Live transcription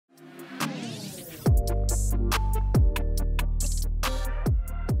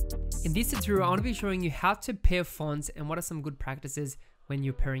In this tutorial, I want to be showing you how to pair fonts and what are some good practices when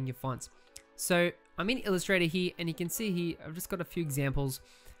you're pairing your fonts. So I'm in Illustrator here, and you can see here, I've just got a few examples.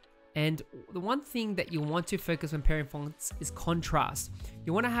 And the one thing that you want to focus when pairing fonts is contrast.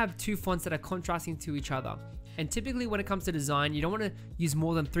 You want to have two fonts that are contrasting to each other. And typically when it comes to design, you don't want to use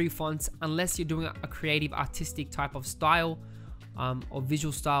more than 3 fonts unless you're doing a creative, artistic type of style or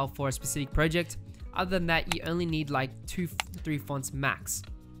visual style for a specific project. Other than that, you only need like 2 to 3 fonts max.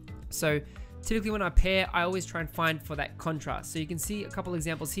 So typically when I pair, I always try and find for that contrast. So you can see a couple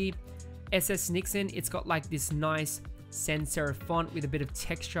examples here. SS Nixon, it's got like this nice sans serif font with a bit of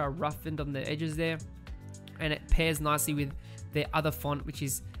texture roughened on the edges there, and it pairs nicely with their other font, which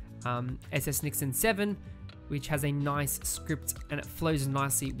is SS Nixon 7, which has a nice script and it flows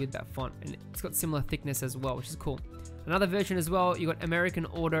nicely with that font, and it's got similar thickness as well, which is cool. Another version as well, you got American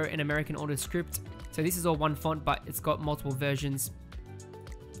Order and American Order script. So this is all one font, but it's got multiple versions,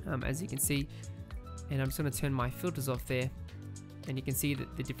 as you can see. And I'm just going to turn my filters off there, and you can see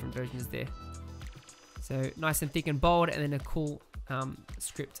that the different versions there. So nice and thick and bold, and then a cool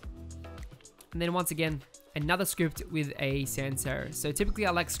script. And then once again, another script with a sans serif. So typically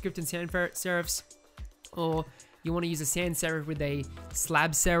I like script and sans serifs, or you want to use a sans serif with a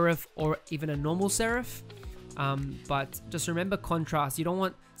slab serif or even a normal serif. But just remember contrast. You don't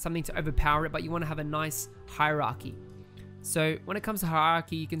want something to overpower it, but you want to have a nice hierarchy. So when it comes to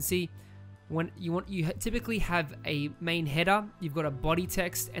hierarchy, you can see when you typically have a main header, you've got a body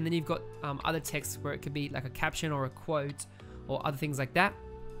text, and then you've got other text where it could be like a caption or a quote or other things like that.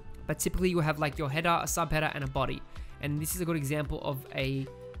 But typically you have like your header, a subheader, and a body. And this is a good example of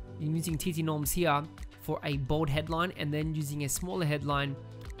using TT norms here for a bold headline, and then using a smaller headline,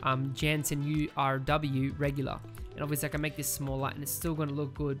 Jansen URW regular. And obviously I can make this smaller and it's still going to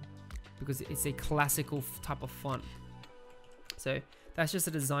look good because it's a classical type of font. So that's just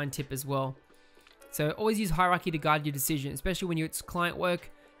a design tip as well. So always use hierarchy to guide your decision, especially when it's client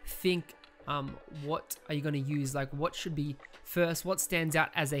work. Think what are you going to use, like what should be first, what stands out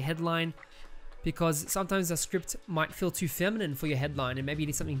as a headline, because sometimes a script might feel too feminine for your headline and maybe you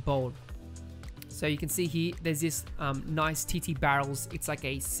need something bold. So you can see here, there's this nice TT Barrels. It's like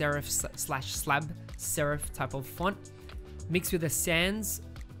a serif slash slab serif type of font mixed with a sans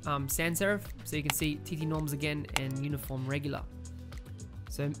serif. So you can see TT norms again and uniform regular.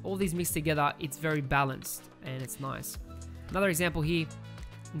 So all these mixed together, it's very balanced and it's nice. Another example here,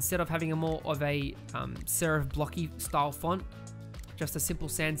 instead of having a more of a serif blocky style font, just a simple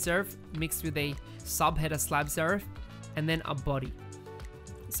sans serif mixed with a subheader slab serif and then a body.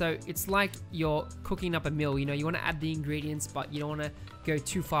 So it's like you're cooking up a meal, you know, you want to add the ingredients, but you don't want to go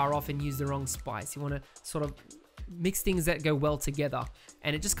too far off and use the wrong spice. You want to sort of mix things that go well together,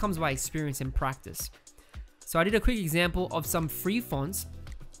 and it just comes by experience and practice. So I did a quick example of some free fonts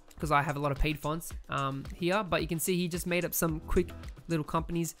because I have a lot of paid fonts here, but you can see he just made up some quick little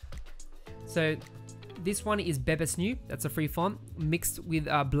companies. So this one is Bebas New, that's a free font, mixed with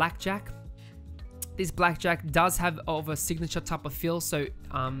Blackjack. This Blackjack does have of a signature type of feel, so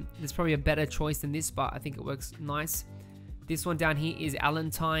there's probably a better choice than this, but I think it works nice. This one down here is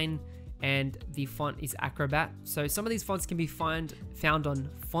Allentine, and the font is Acrobat. So some of these fonts can be found on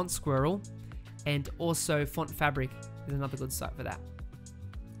Font Squirrel, and also Font Fabric is another good site for that.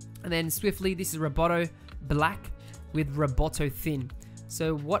 And then Swiftly, this is Roboto Black with Roboto Thin.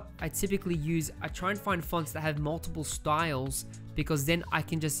 So what I typically use, I try and find fonts that have multiple styles, because then I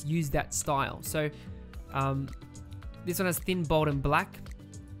can just use that style. So this one has thin, bold, and black.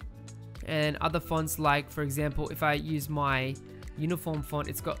 And other fonts, like for example, if I use my uniform font,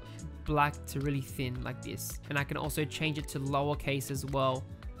 it's got black to really thin like this. And I can also change it to lowercase as well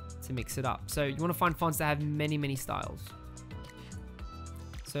to mix it up. So you want to find fonts that have many styles.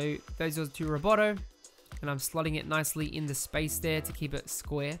 So those are 2 Roboto, and I'm slotting it nicely in the space there to keep it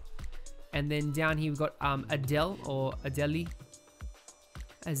square. And then down here we've got Adele or Adeli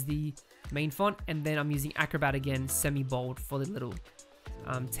as the main font, and then I'm using Acrobat again, semi-bold for the little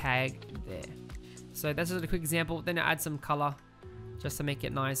tag there. So that's just a quick example. Then I add some color just to make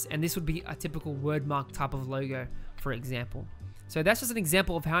it nice, and this would be a typical word mark type of logo, for example. So that's just an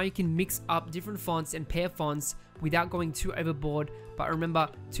example of how you can mix up different fonts and pair fonts without going too overboard. But remember,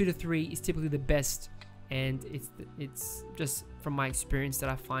 2 to 3 is typically the best, and it's just from my experience that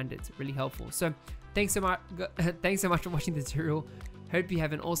I find it really helpful. So thanks so much for watching the tutorial. Hope you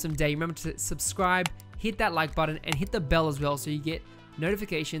have an awesome day. Remember to subscribe, hit that like button, and hit the bell as well so you get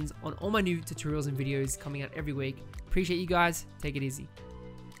notifications on all my new tutorials and videos coming out every week. Appreciate you guys. Take it easy.